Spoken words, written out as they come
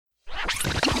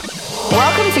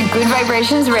Welcome to Good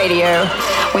Vibrations Radio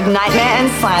with Nightmare and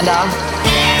Slander.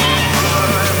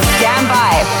 Stand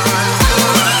by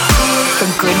for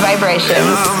Good Vibrations.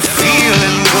 I'm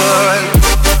feeling good.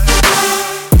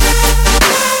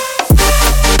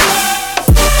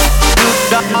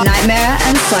 Nightmare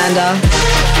and Slander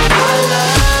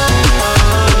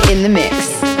in the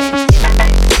mix.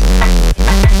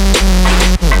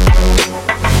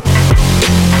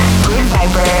 Good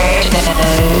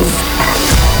Vibrations.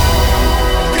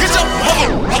 Get your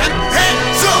motherfucking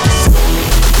hands up.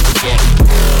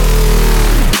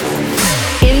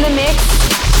 In the mix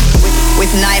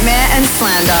with Nightmare and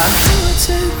Slander.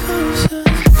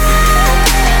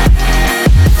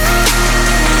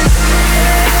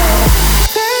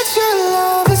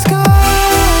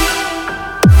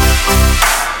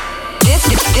 This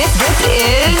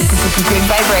is Good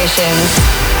Vibrations.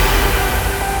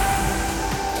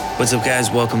 What's up, guys?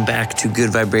 Welcome back to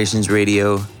Good Vibrations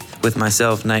Radio with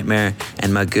myself, Nightmare,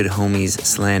 and my good homies,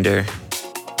 Slander.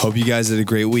 Hope you guys had a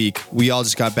great week. We all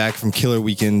just got back from Killer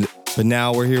Weekend, but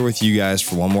now we're here with you guys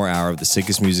for one more hour of the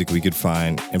sickest music we could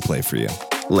find and play for you.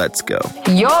 Let's go.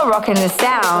 You're rocking the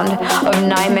sound of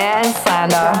Nightmare and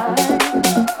Slander.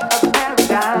 A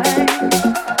paradise,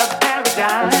 a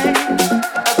paradise.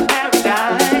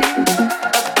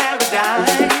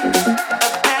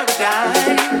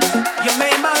 You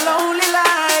made my lonely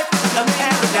life a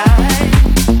paradise.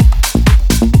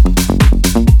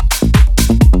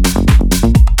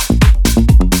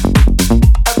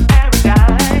 A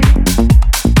paradise.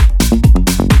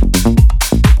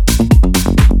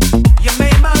 You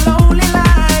made my lonely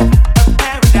life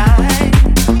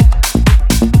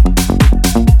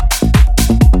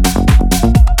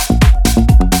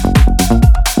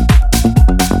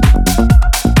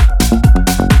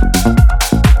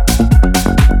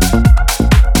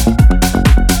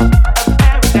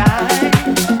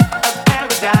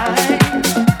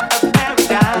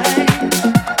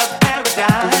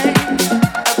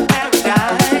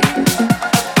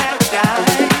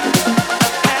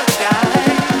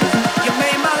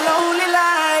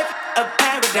a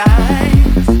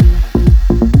paradise.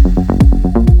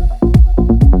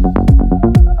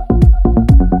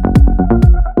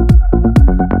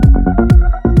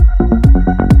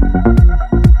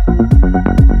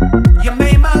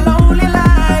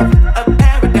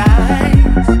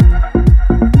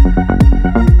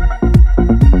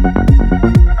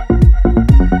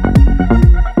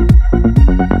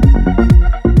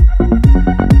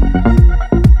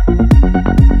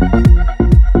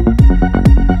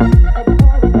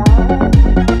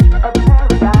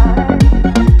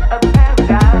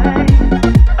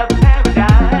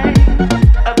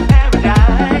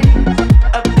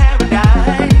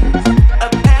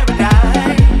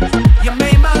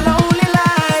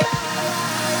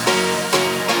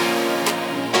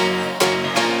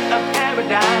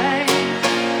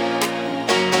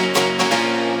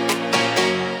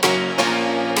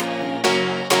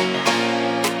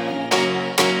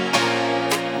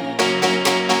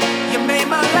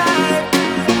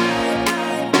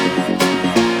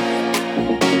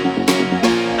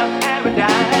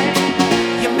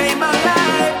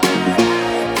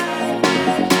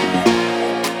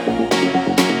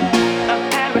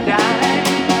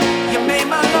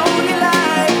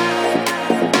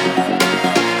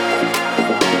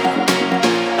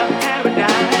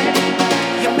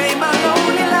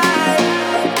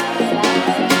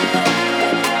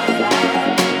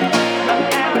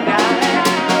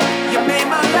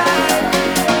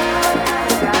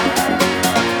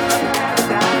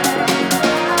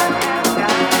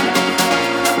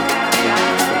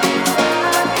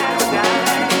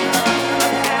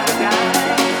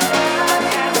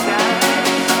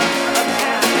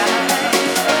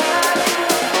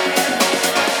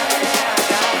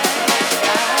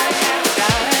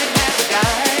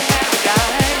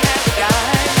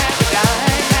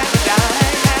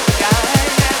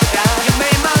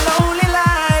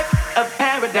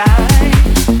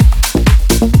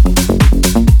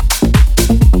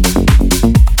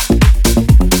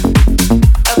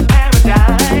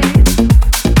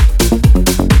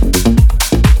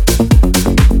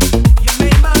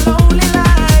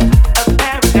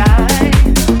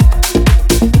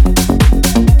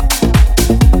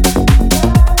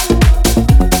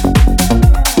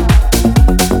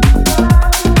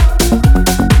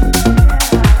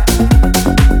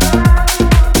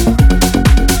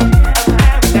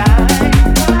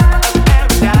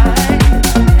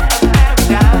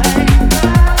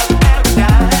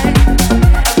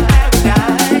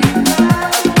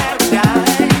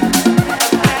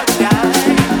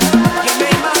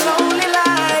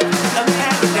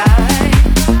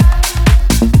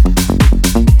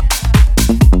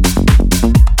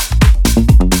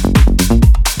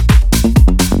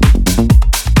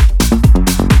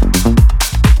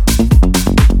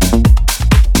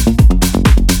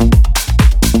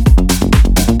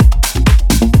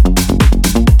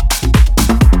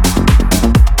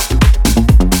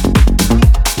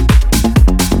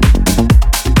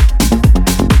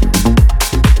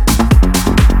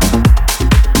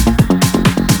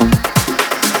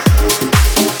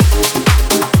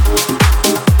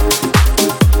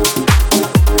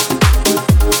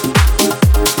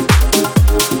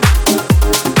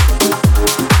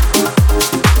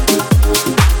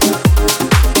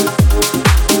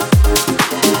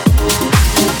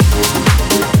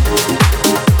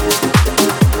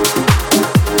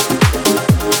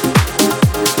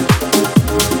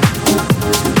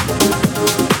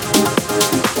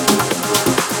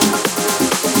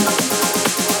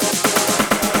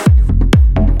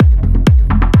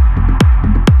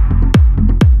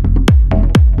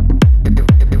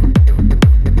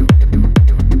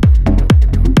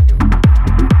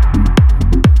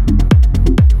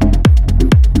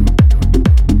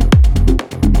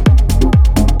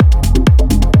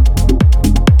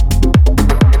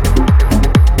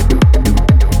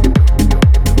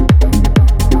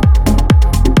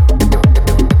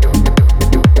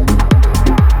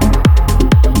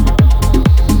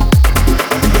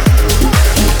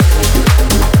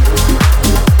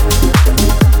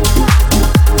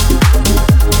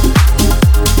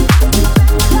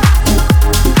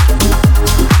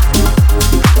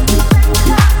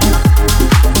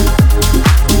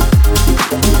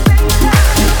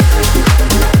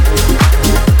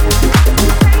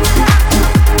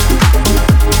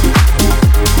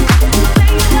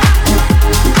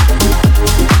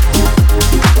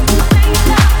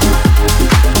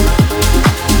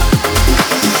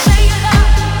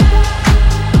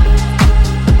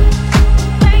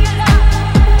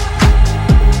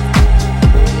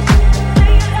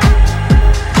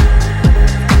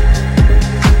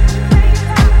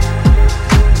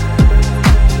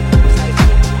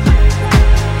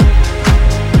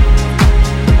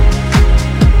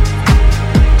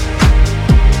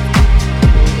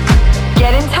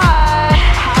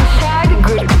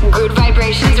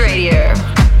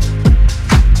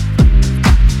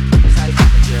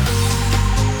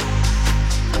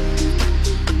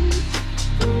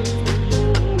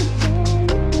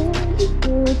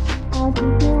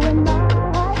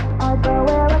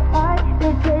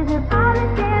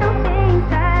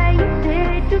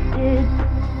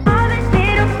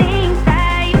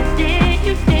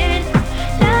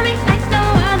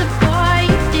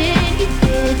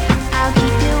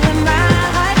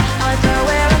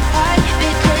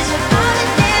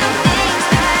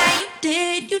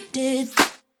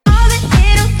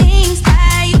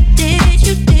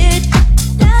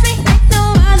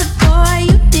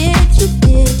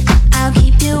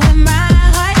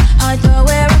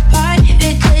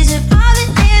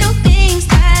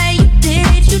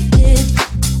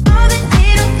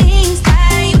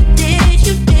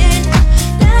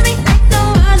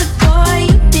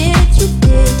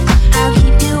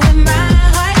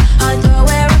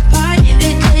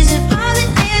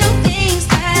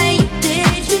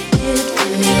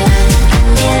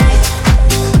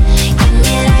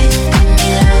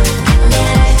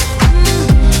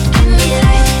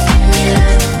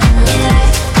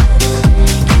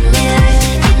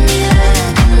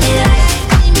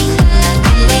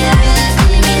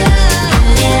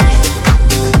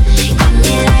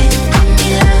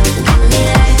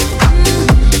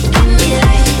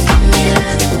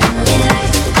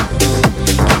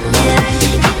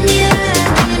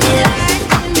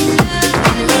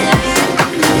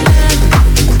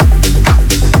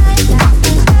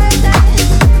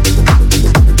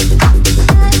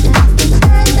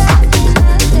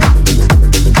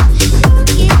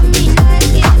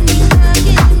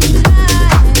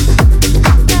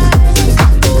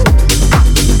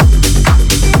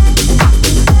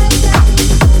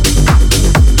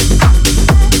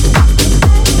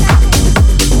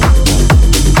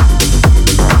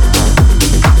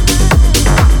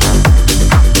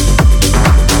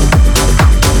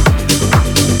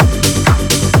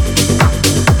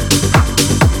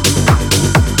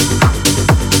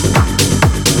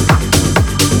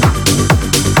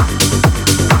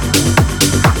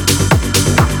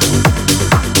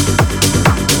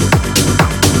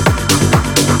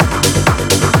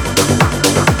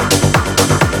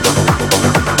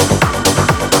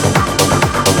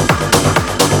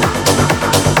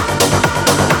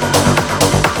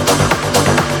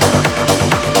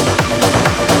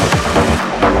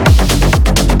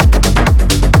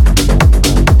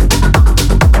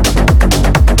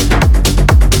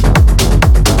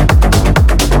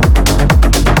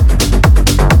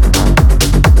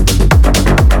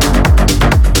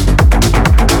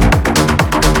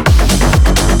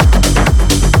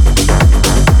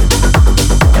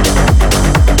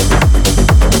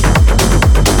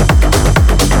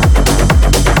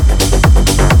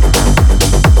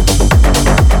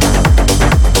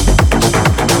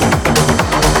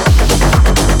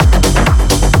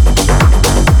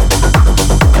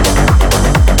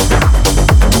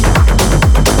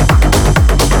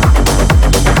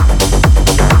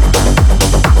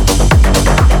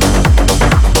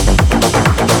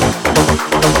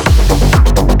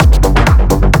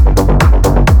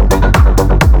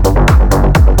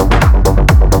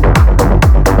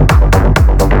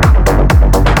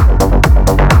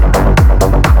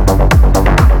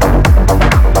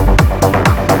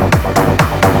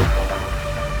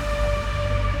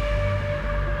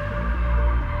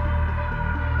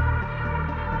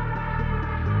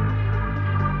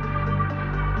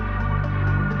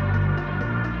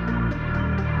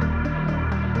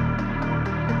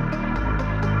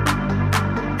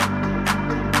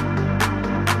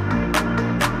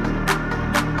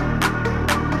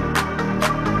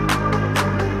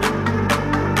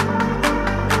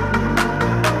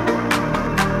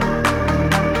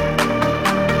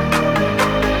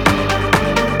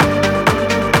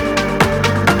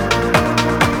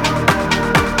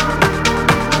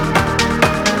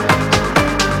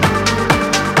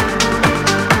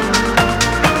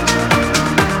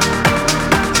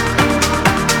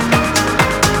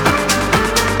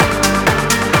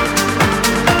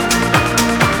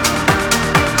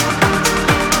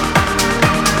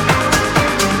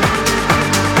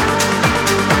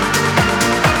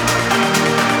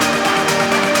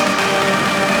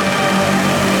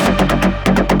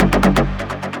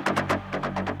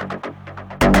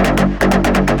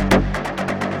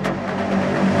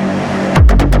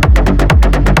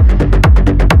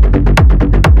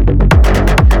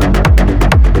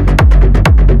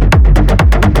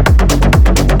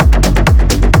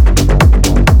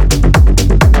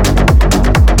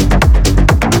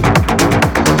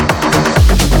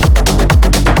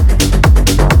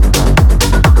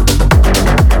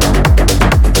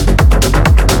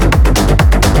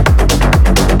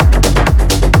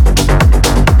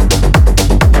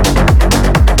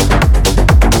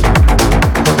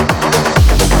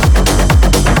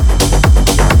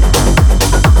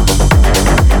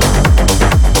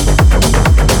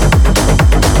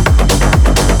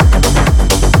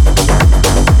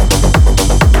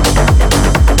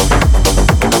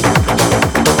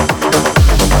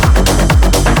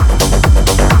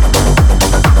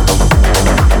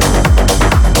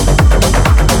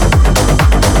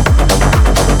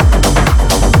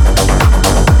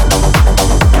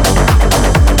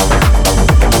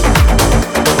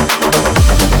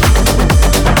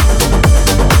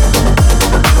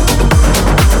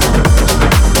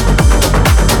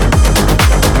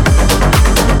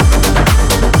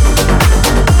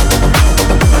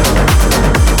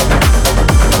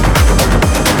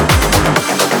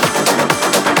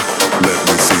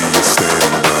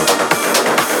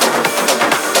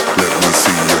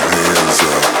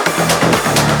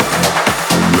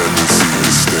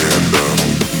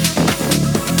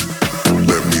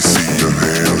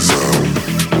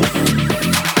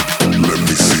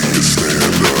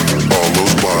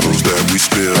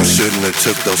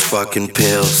 those fucking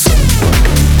pills.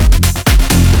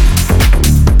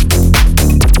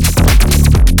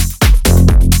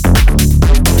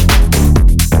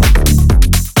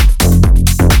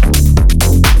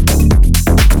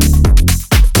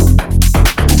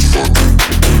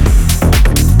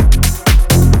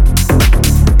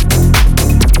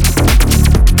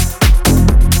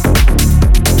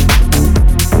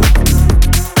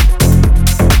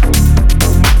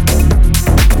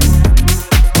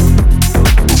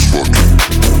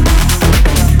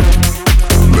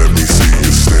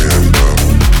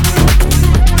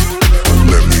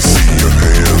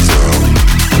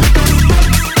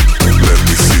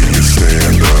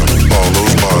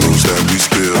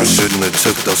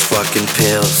 Took those fucking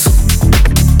pills.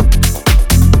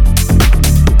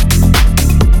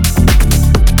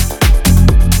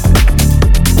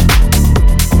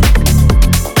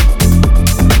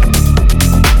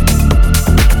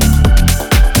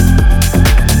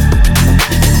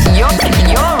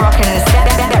 You're rocking the step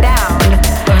down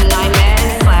with Nightmare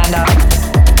Slander.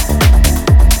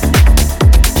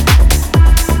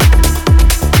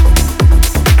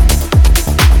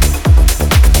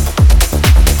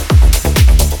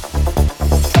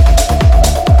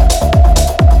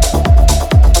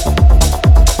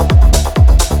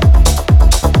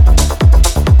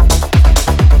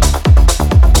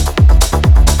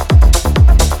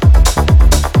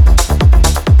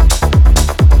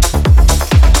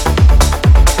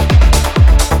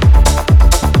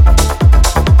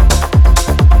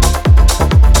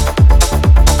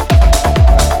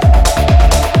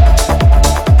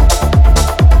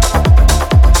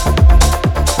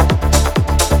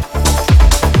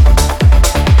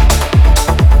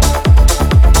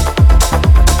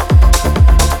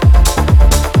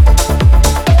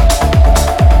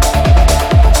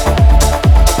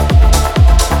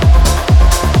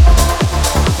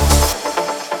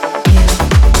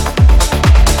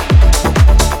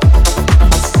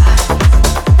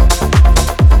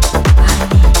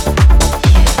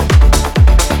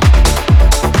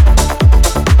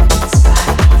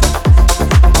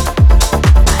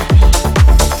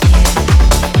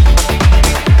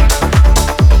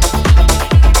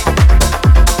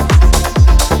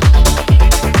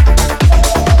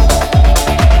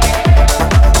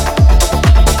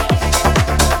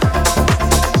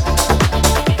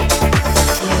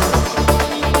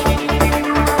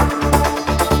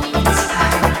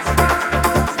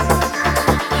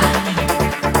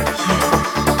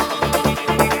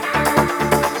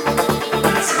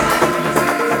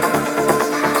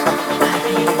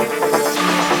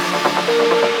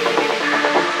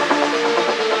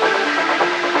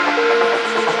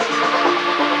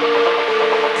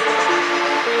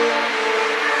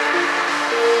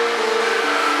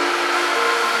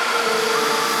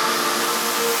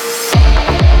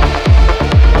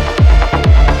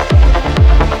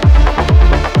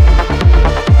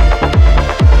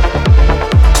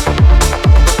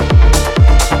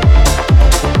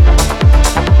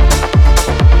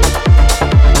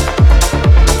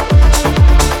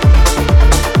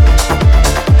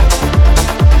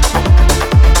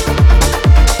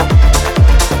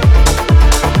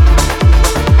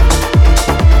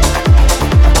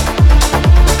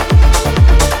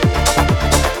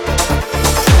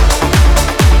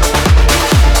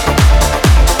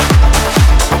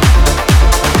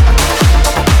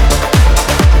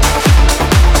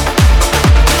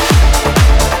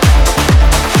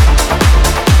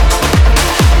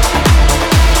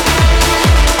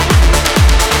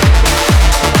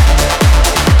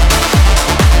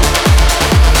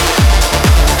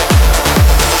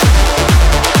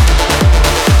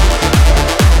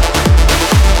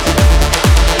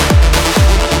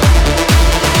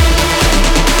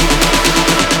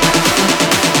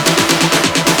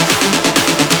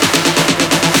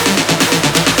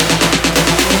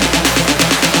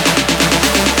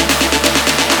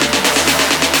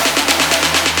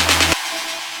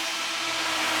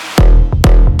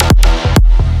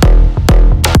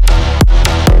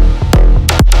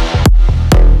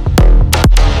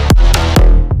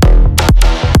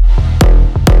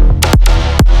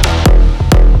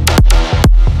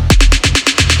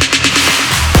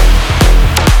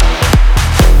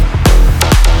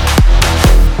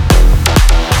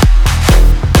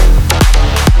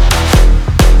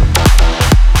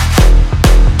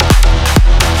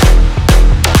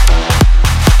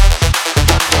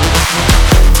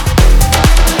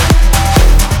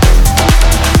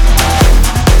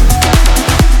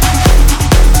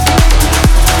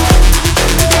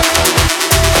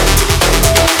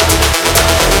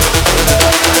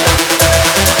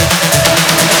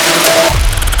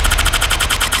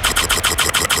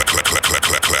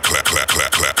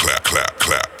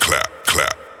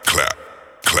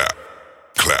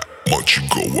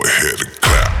 go ahead and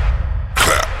clap,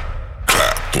 clap,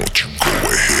 clap? Won't you go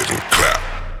ahead and clap,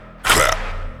 clap,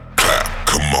 clap?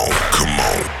 Come on,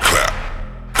 clap,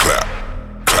 clap,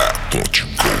 clap. Won't you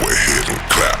go ahead and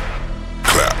clap,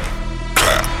 clap,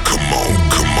 clap? Come on,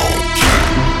 come on, back,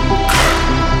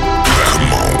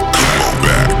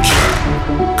 clap,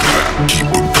 keep it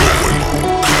going,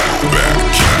 back, clap, come on, back,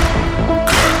 clap,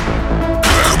 keep it going,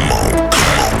 back, come on,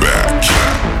 back,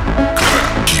 clap,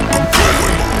 keep it going,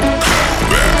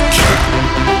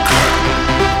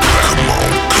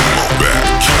 back,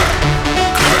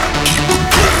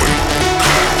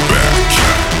 come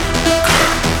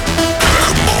on,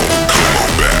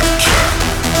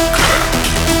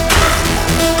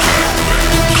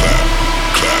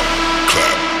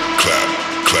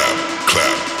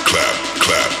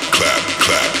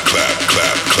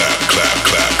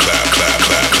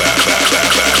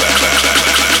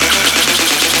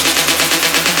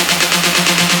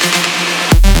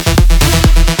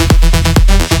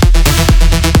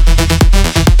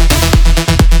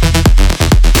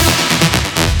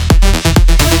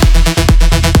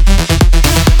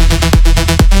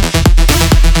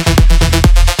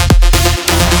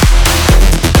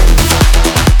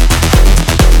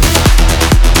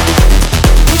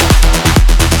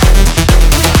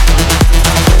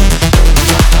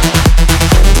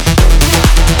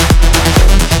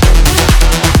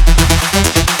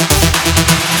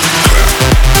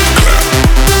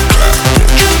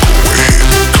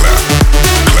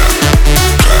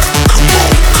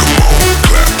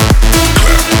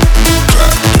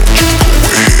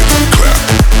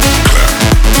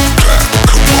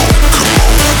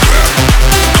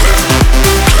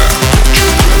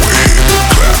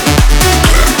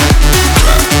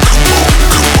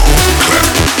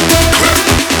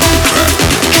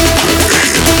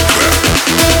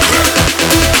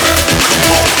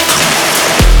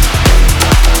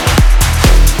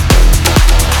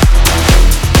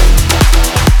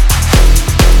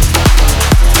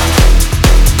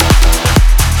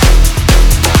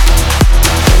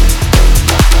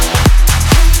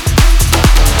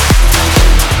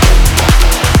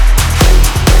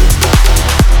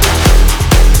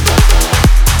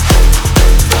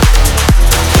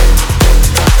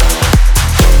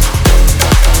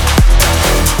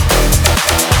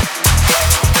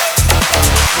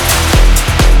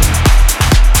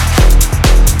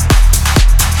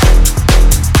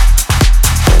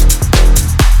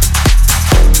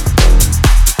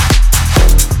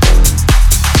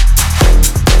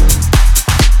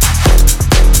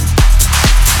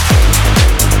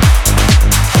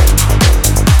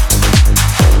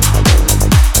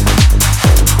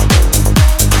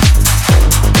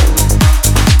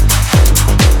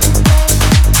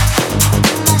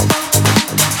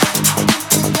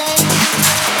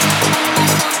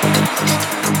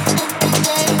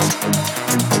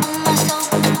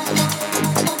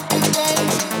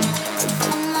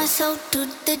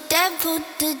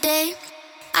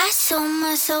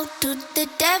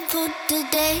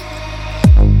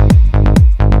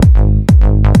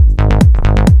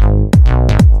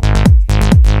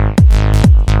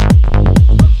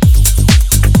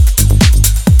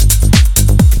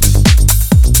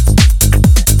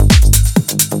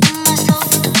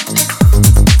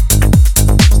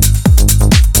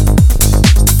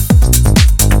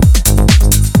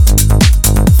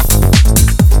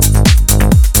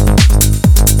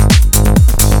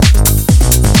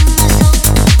 clap,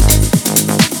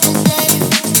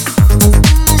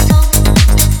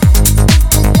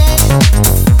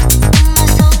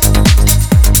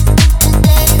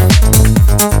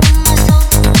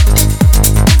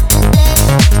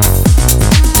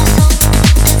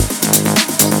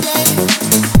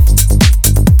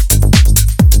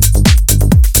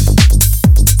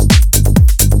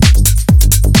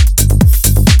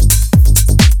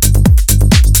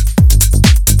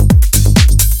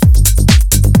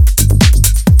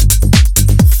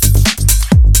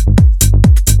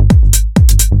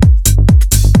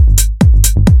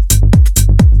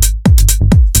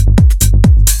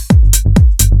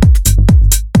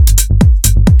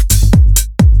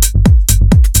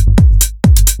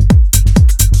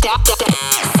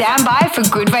 for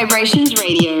Good Vibrations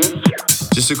Radio.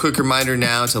 Just a quick reminder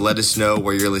now to let us know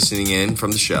where you're listening in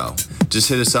from the show. Just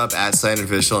hit us up at Slant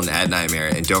Official and at Nightmare,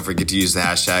 and don't forget to use the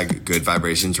hashtag Good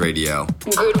Vibrations Radio.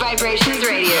 Good Vibrations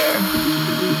Radio.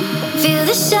 Feel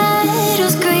the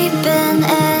shadows creeping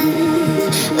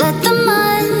in. Let them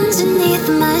underneath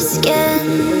my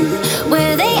skin,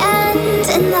 where they end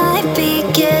and I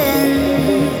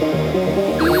begin.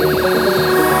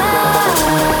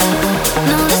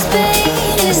 No, this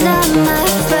pain is not my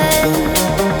friend,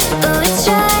 though it's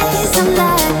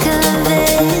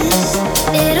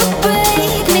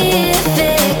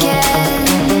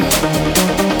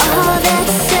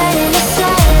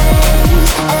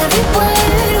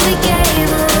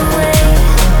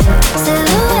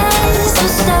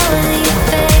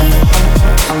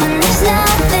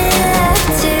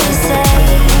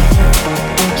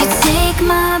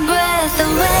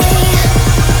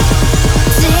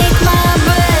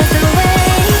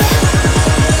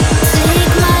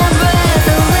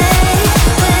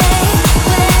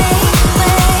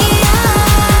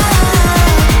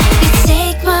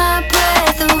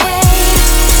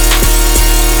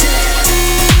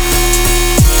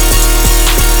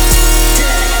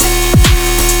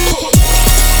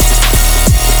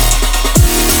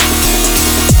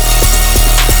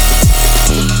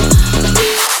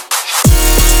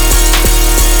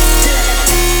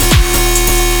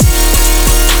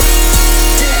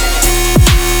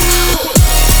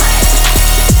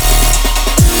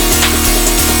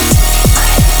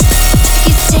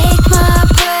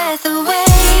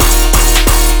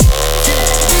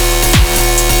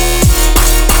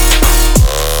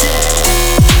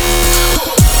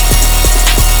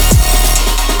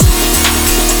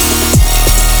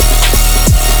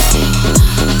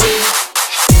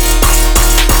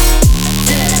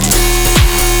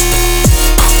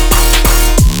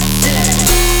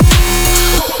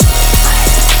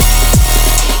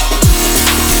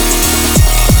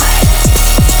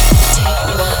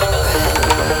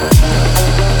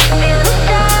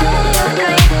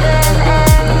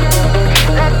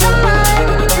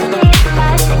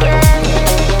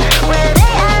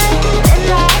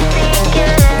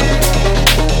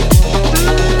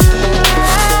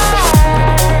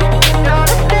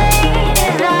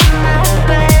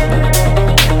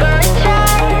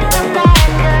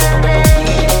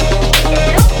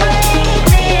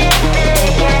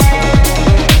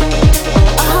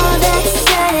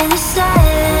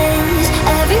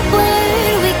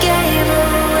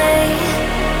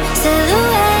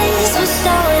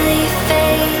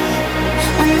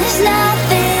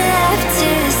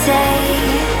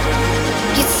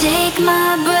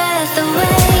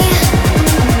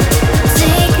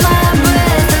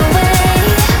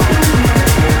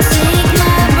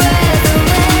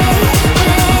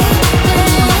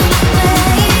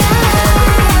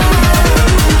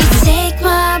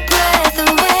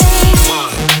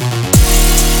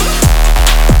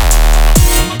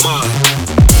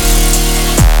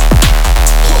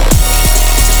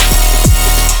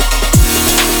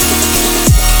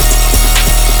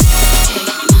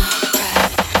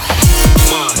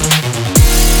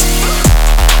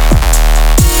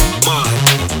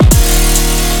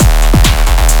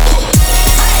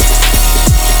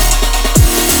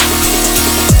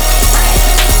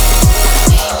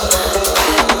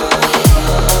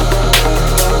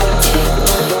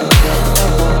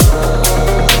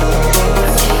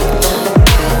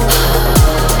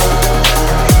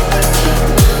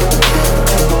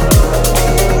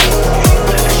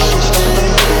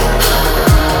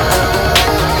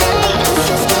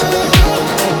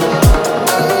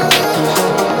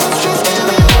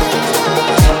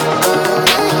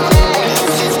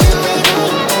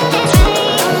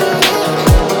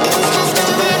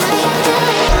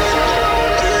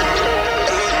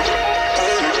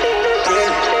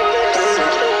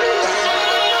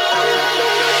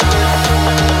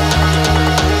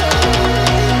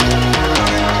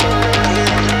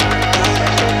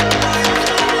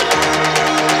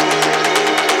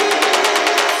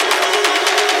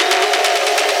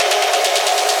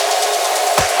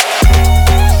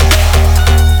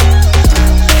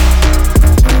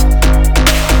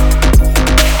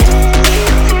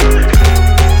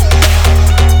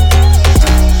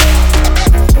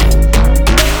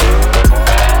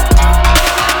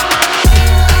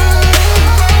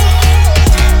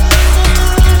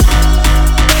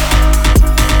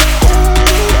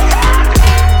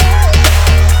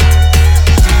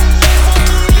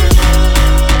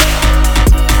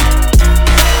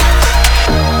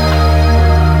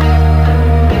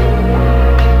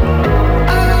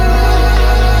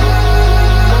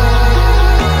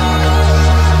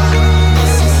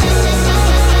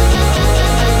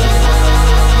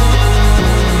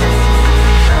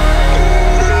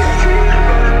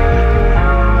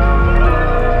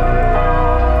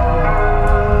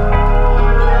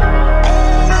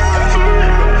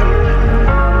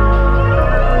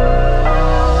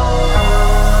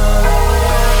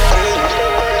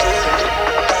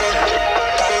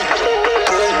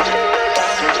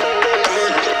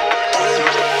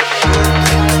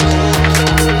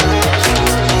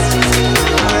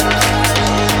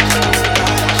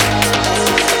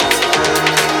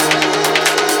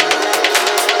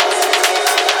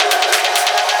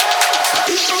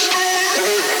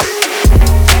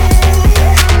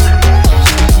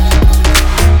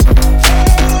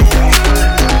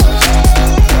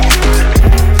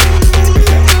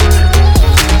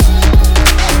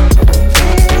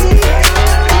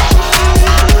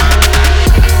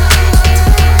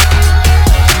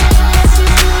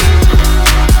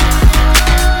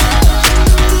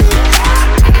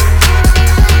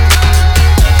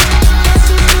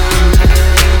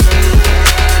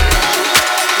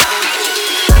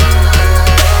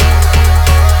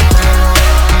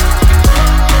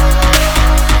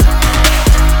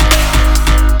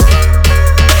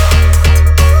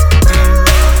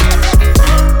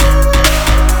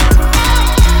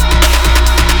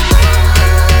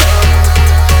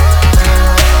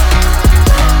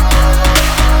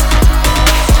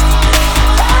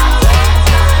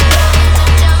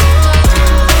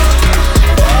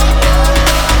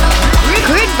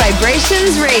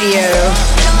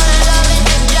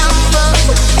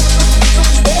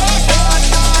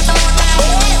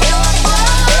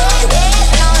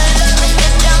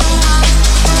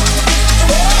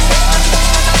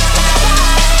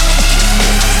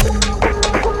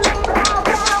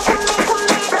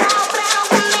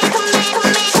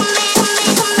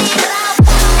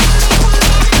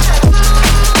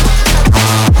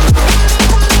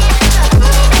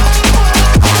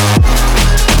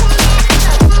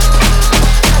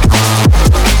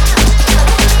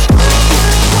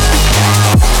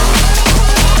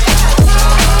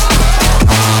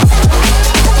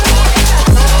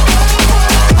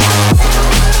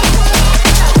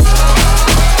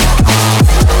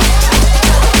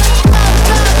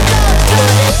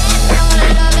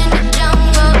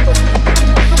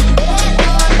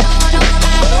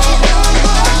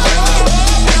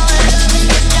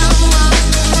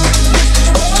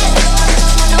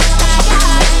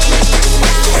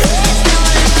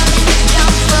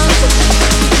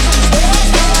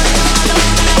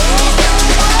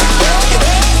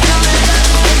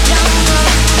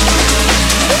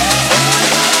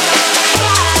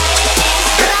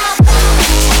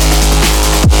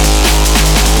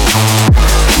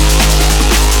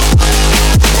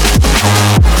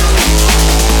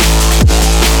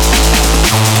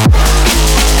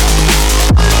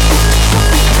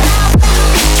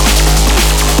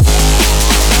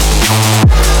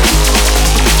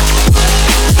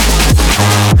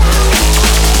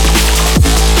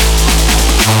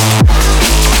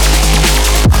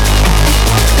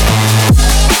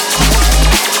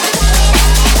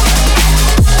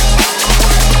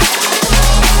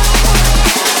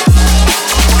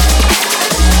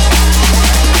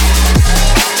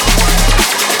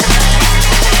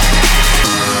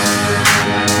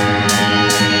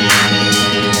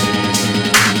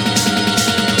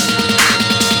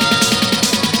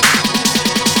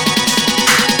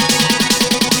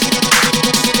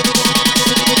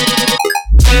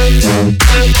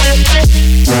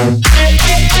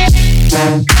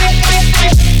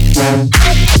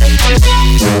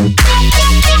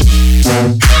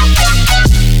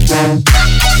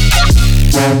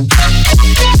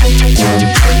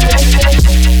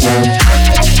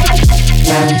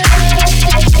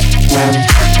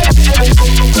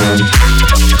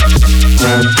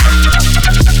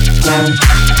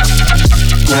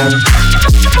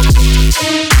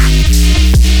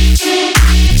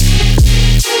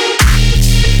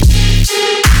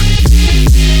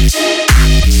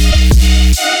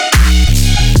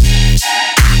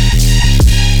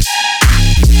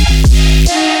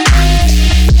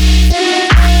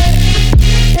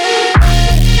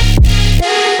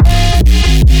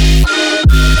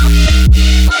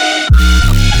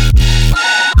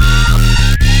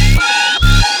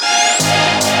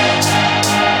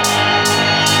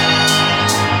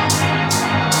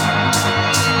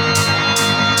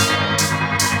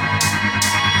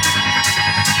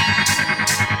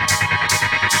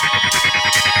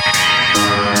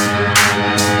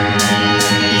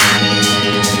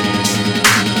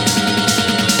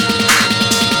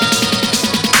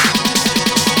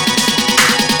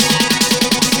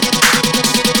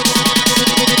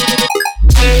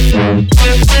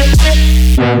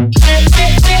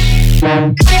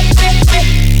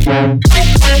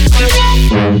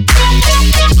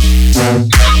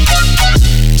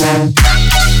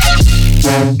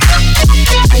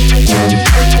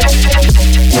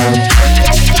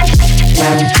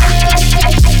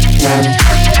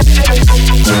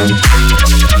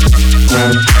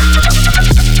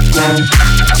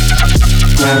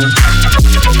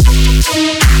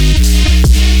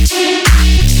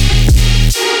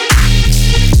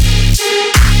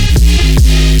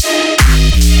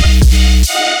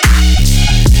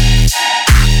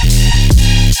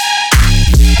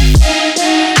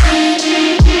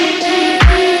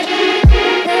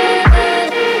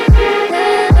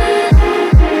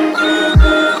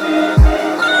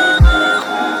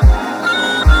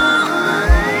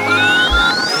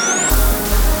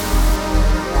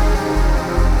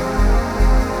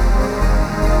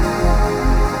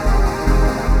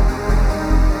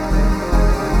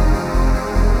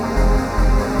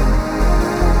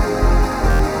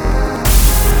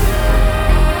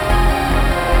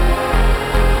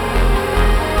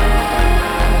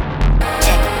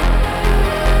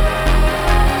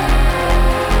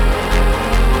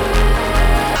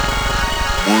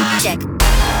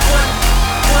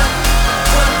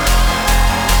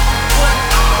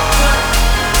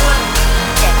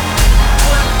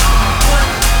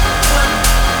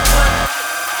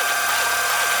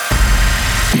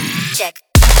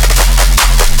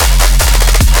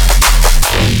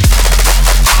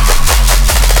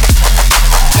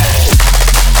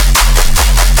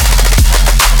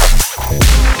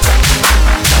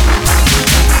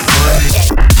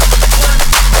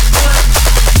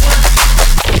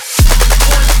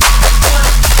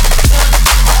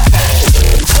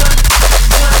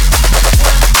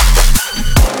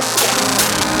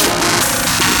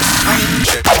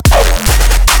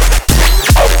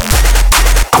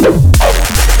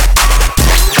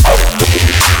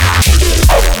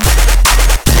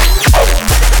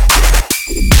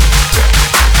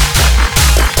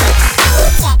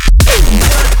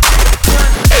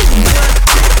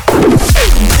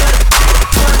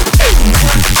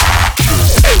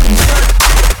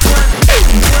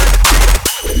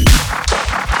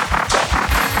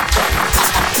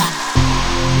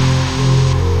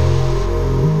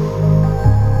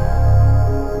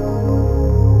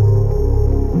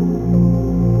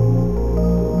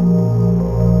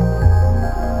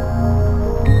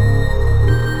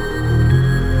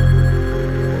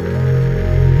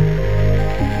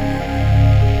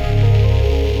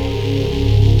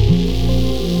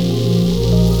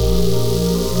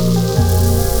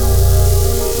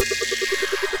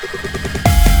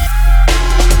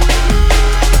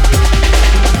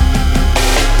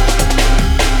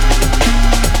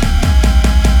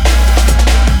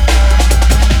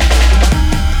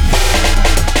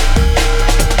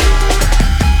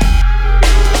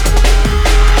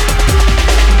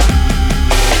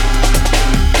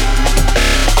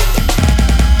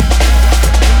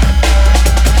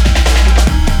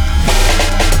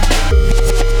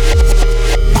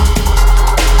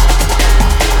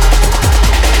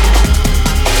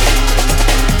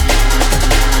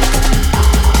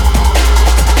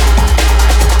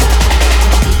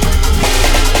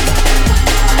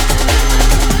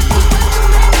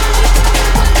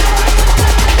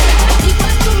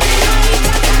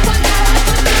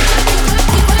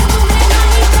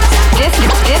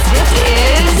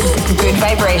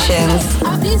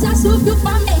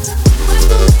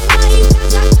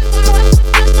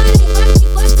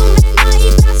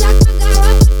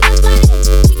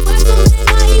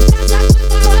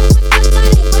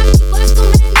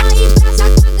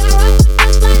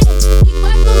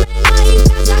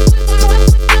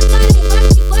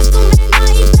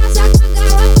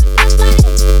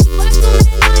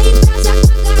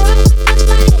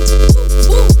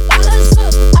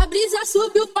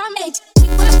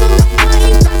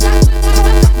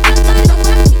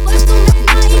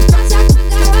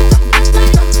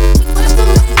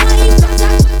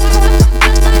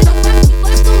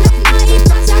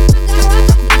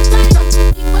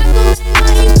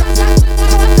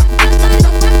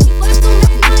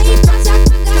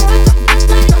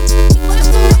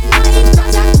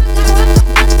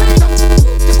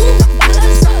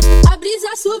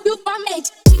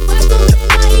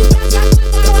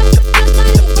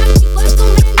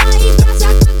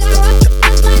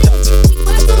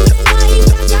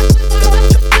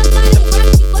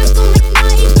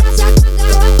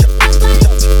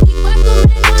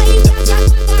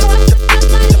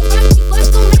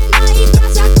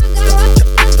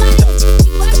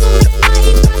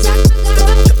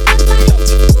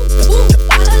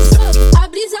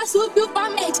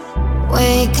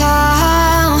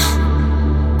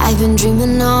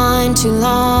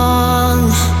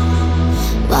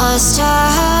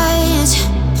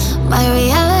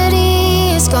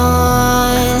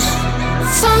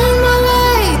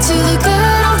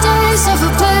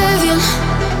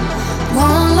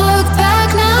Won't look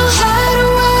back now, hide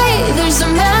away. There's a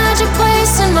magic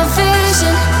place in my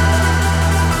vision.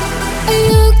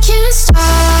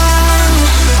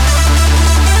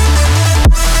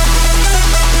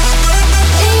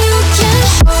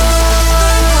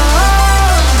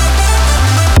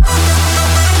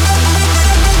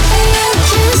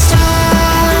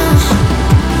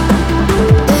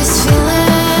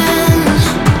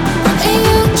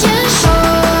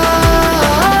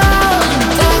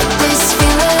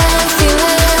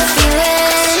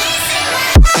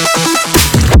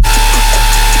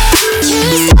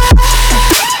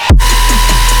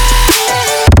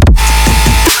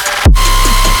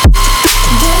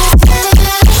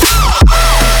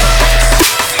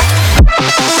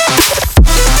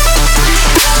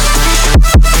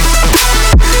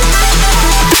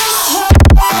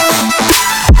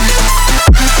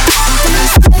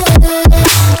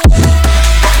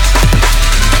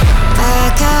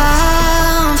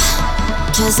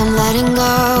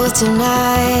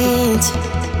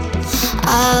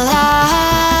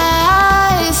 life,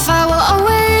 I will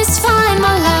always find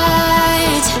my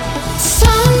light.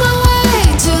 Found my way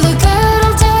to the good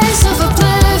old days of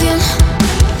oblivion.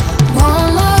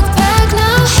 Won't look back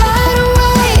now, hide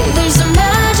away. There's a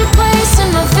magic place in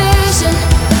my vision.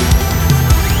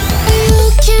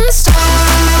 You can't stop.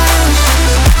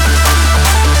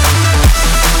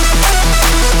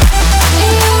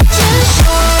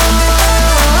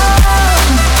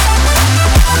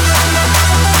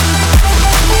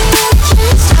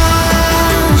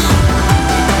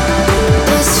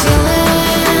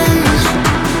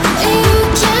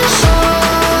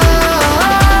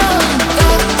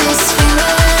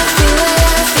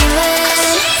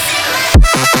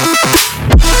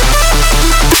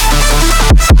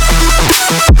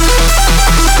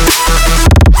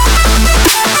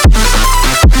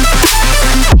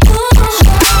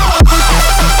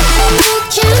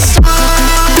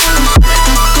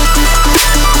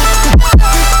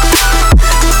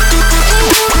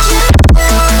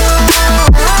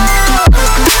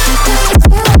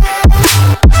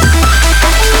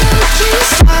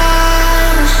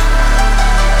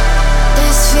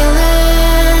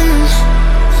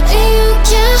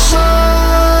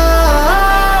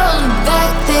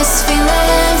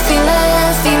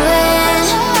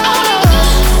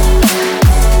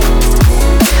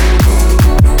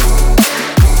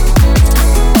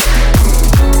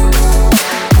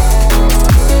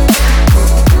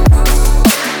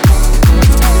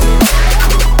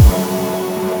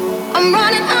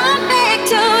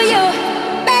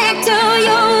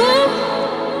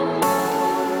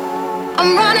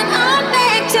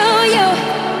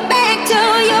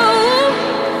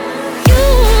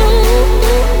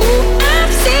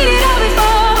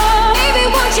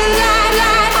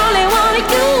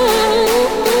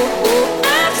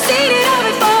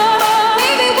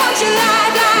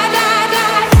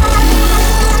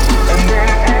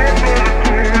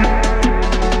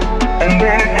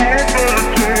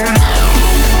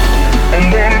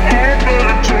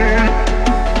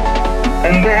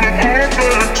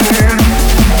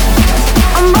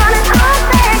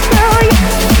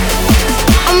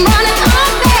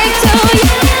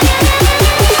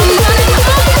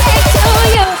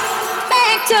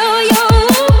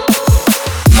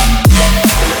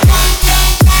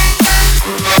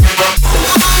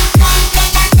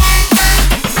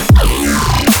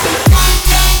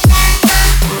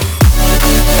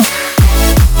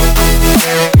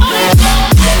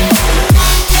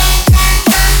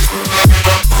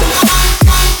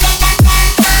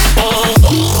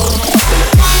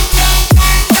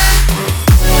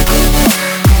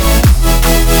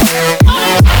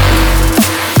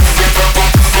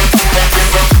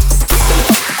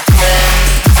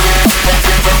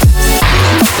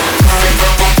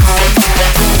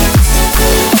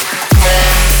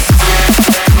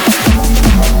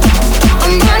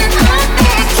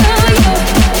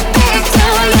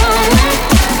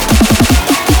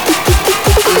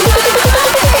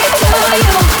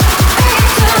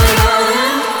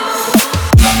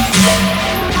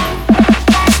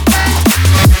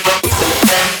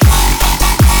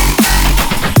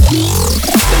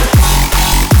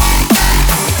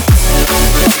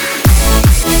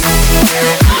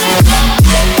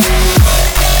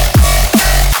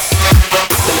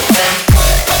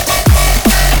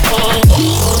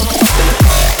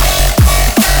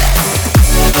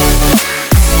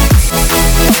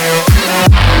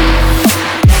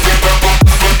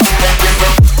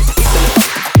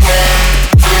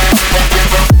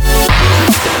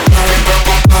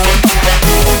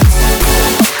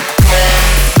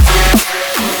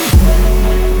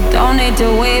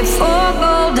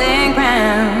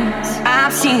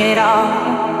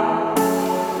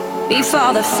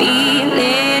 Before the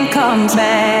feeling comes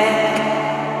back,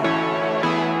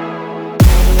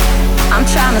 I'm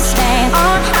trying to stand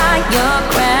on higher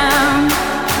ground.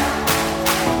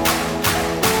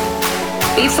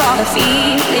 Before the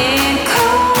feeling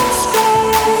comes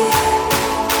back,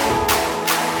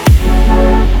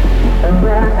 I'm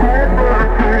gonna head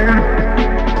back in.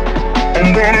 I'm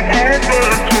gonna head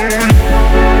back in.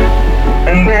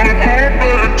 I'm gonna head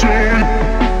back in.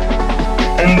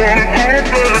 I'm gonna head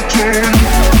back in.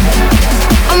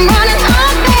 I'm running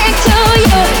on back to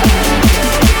you.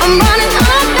 I'm running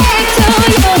on back to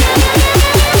you.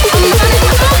 I'm running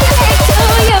on back to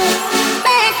you.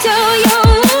 Back to you.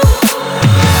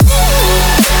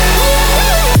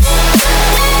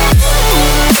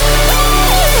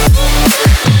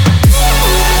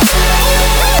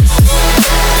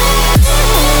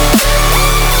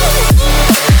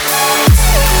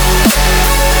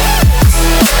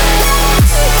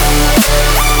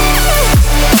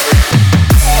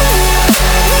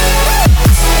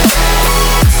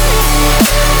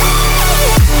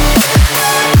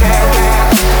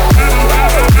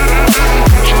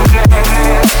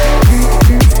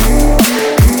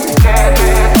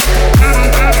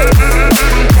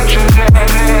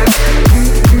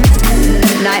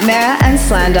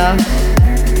 Slander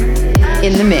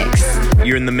in the mix.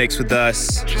 You're in the mix with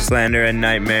us, Slander and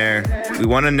Nightmare. We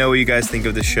want to know what you guys think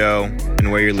of the show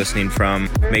and where you're listening from.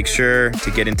 Make sure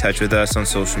to get in touch with us on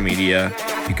social media.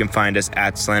 You can find us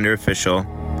at Slander Official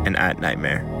and at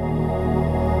Nightmare.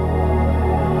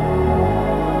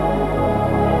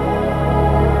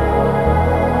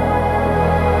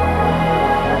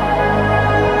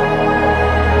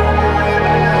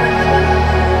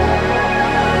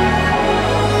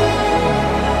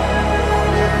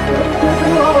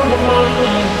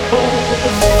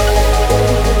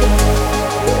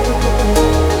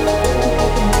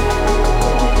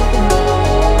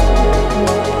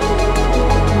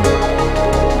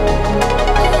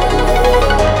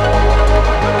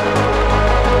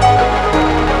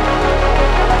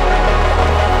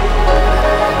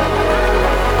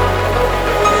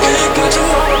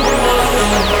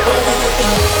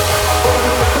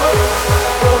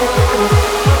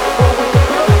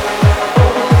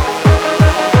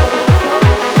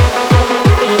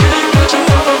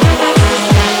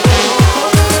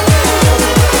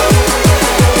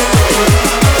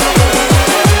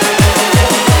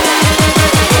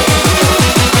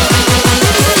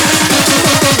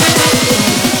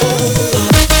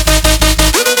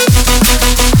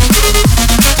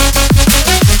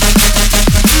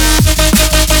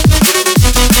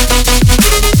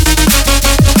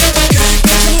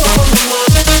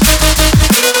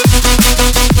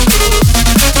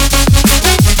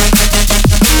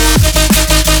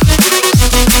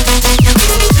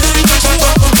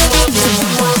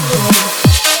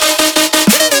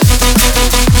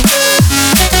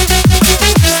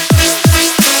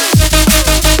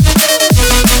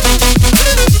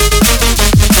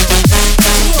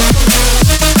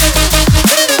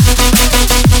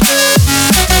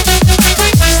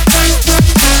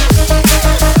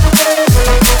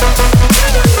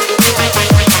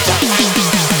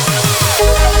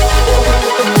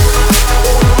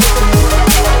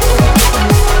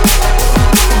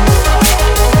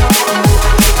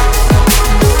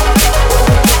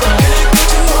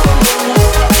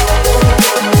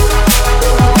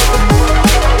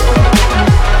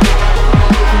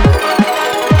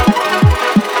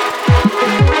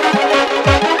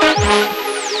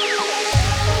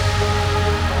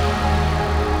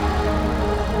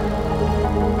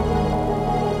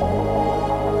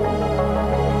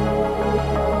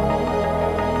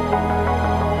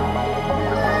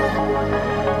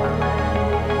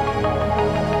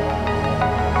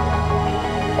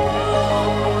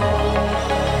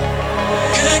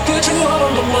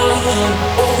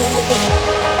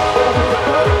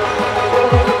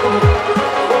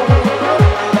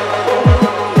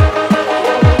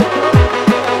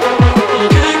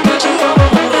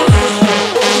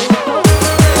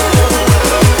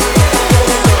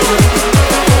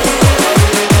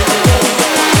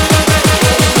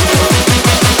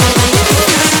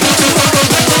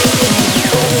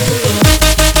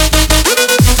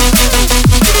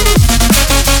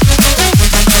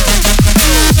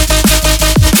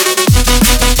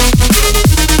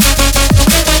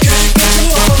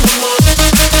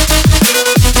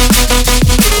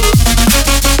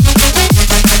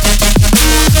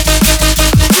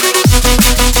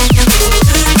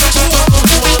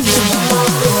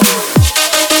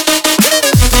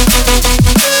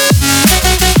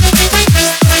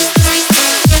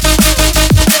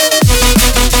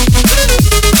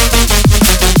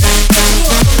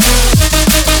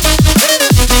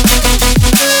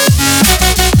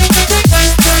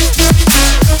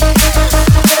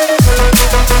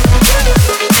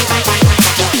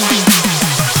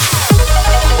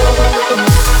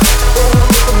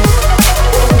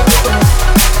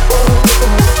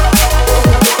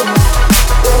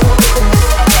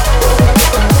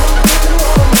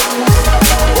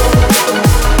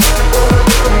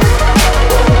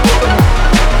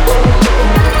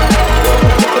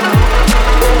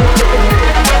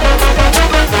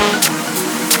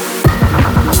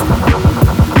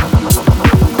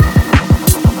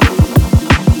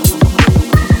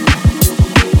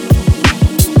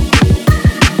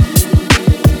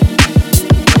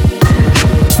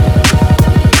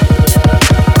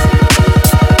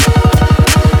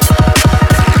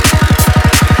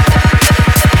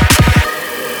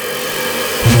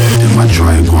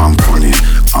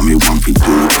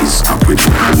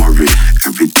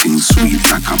 Everything sweet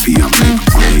like I be a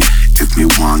make money. If me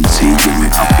want tea, give me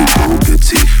happy go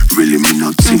get it. Really me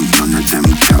not think none of them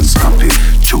can stop it.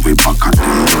 Joey back at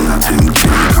them, none of them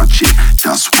can catch it.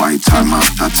 That's why time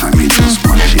after time me just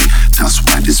watch it. That's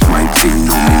why this my thing,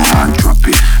 no me not drop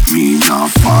it. Me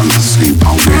not fall asleep,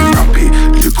 I will rap it.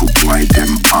 Little boy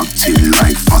them acting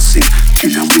like fussy.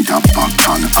 Kill them with a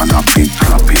backhand and a big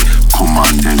clap it. Come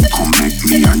on then, come make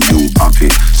me and you have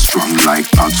it. Strong like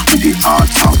axe with the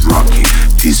art of Rocky.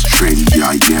 This train,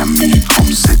 yeah, me come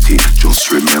set it.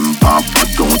 Just remember, but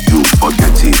don't you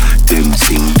forget it. Them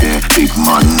thing there, big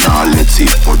man, now let it.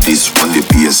 But this one, the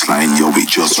baseline, yo, we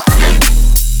just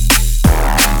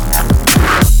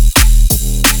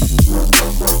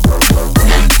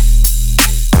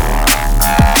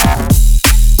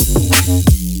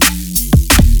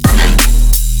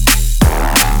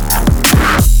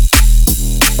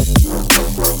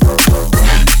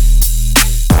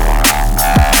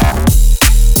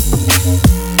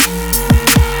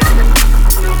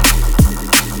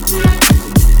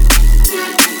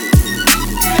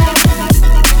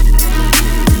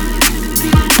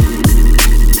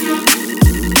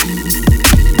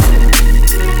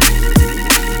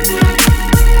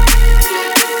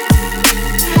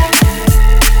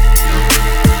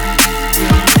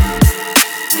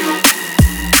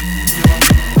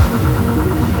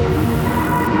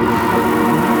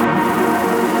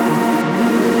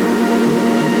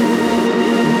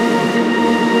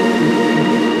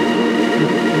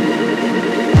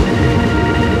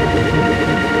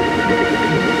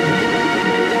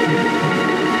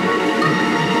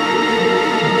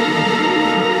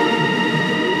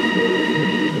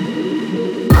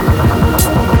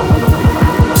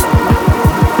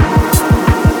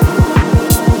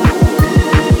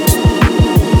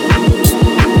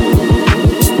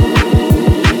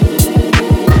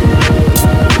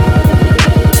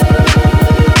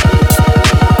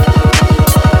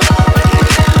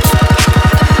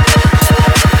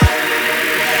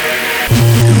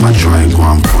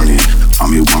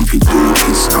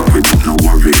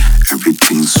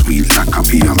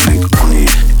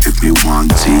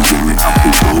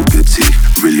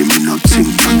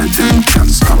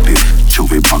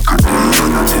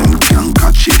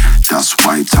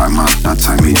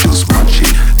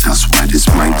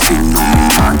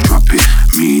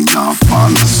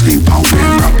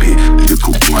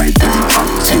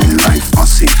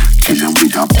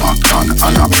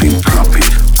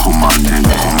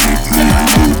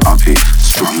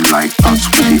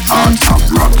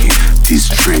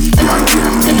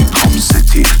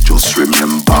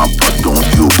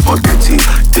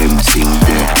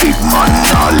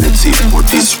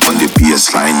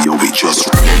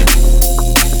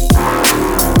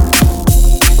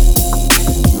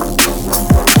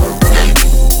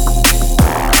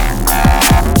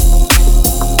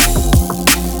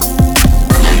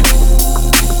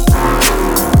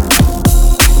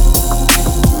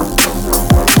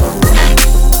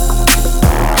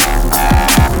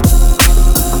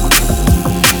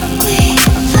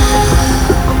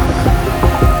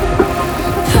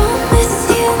Promise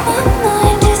you my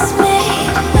mind is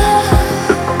made up.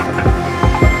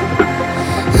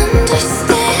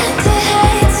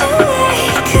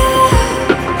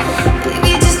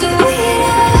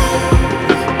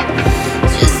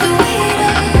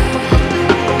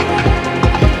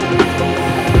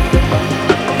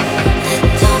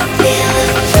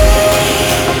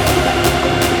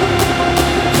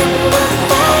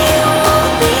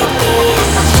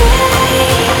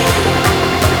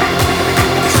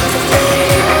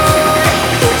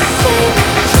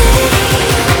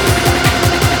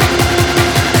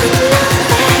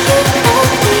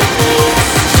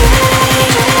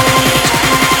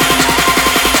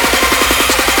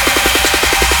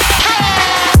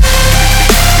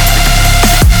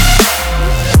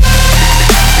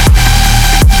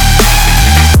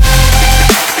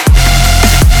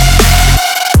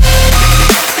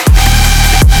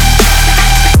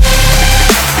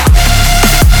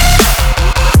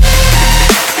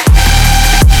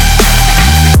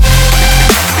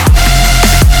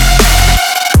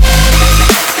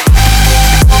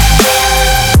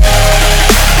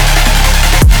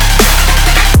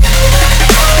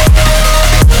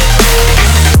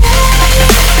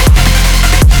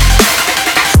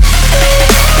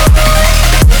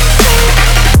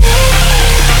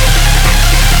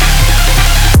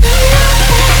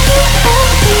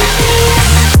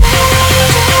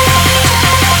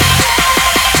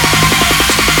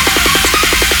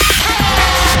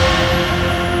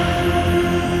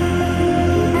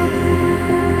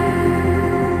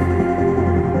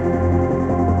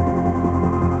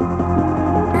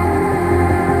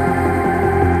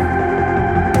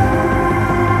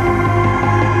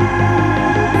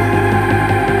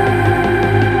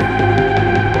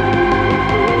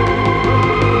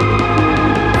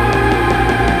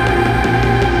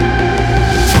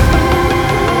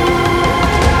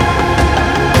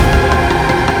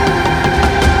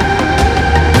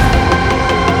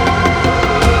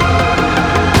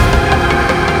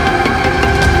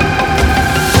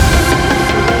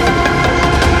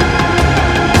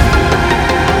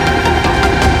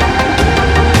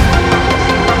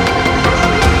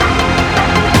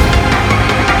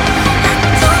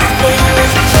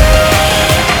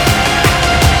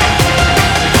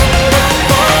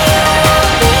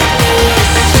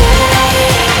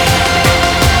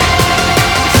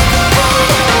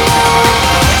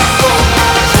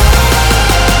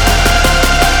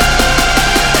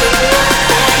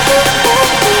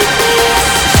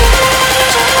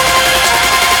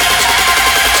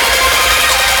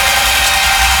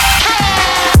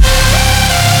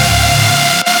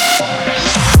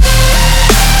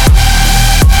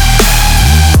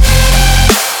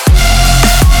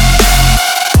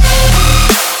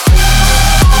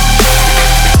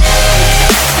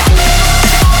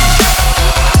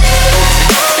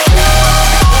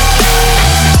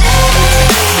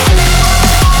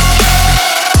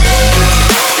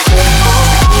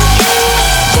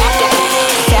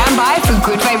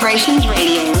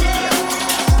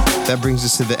 that brings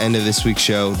us to the end of this week's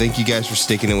show. Thank you guys for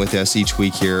sticking it with us each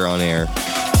week here on air.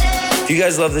 If you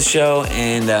guys love the show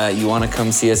and you want to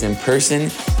come see us in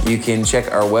person, you can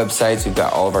check our websites. We've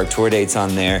got all of our tour dates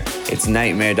on there. It's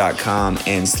nightmare.com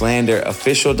and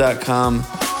slanderofficial.com.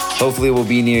 Hopefully we'll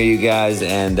be near you guys,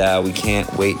 and we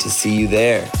can't wait to see you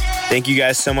there. Thank you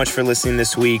guys so much for listening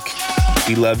this week.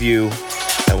 We love you,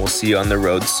 and we'll see you on the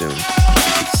road soon.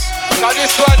 Peace. Now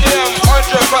this one,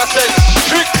 100%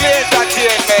 strictly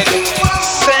entertainment.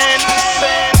 Send.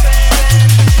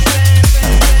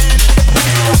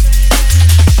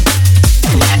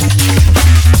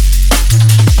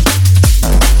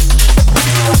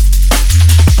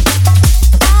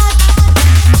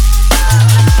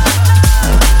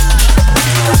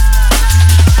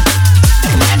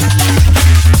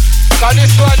 Now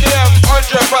this one,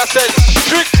 100%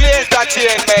 strictly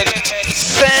entertainment.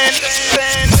 Send.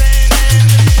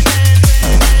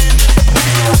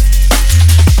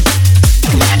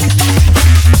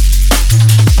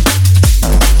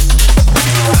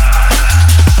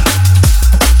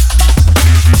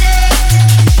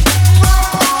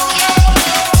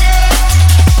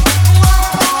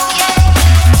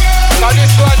 Now this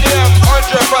one,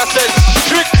 100%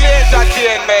 strictly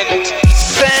entertainment.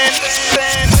 Send.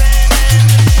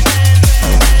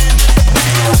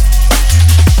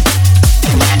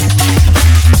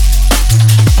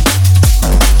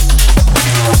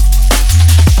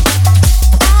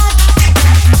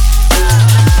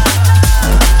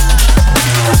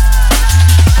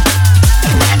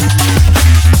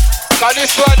 Now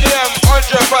this one,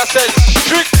 100%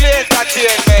 strictly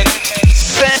entertainment.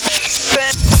 Send.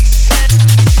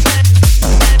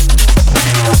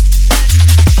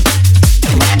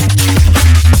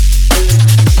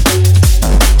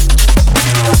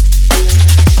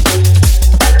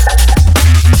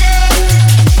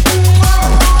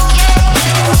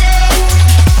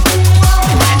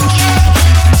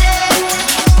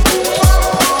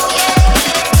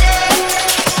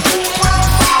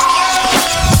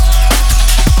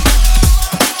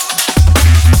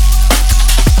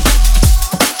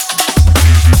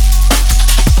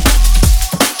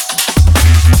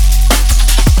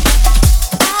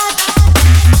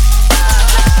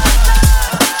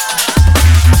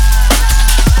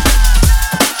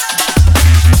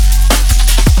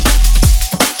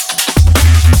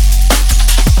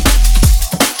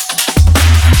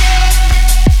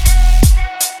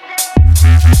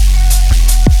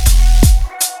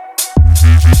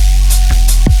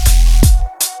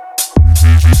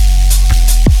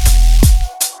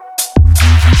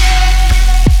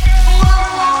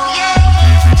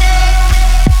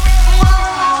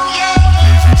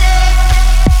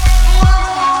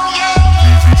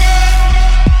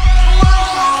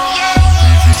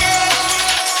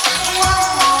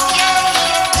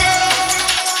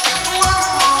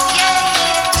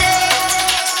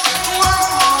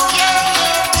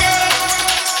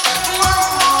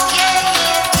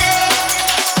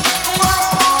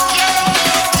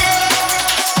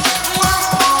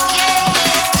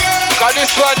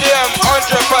 This one,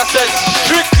 100%